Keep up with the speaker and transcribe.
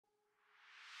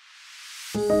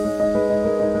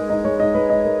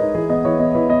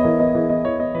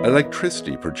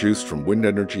Electricity produced from wind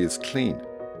energy is clean,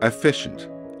 efficient,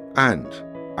 and,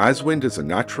 as wind is a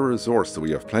natural resource that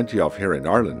we have plenty of here in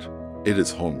Ireland, it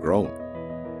is homegrown.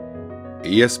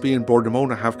 ESB and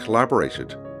Móna have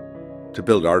collaborated to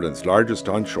build Ireland's largest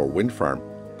onshore wind farm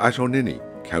at Oweninny,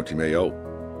 County Mayo.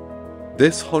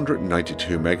 This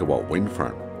 192 megawatt wind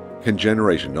farm can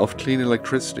generate enough clean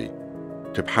electricity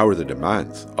to power the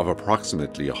demands of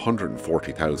approximately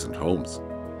 140,000 homes.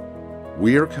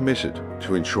 We are committed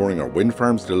to ensuring our wind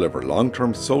farms deliver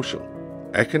long-term social,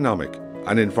 economic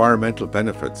and environmental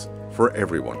benefits for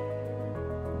everyone.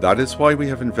 That is why we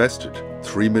have invested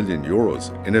 €3 million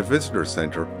in a visitor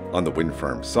centre on the wind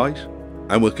farm site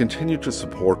and will continue to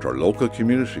support our local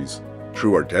communities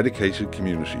through our dedicated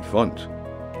community fund.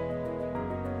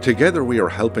 Together we are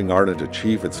helping Ireland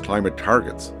achieve its climate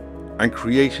targets and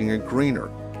creating a greener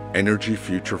energy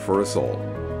future for us all.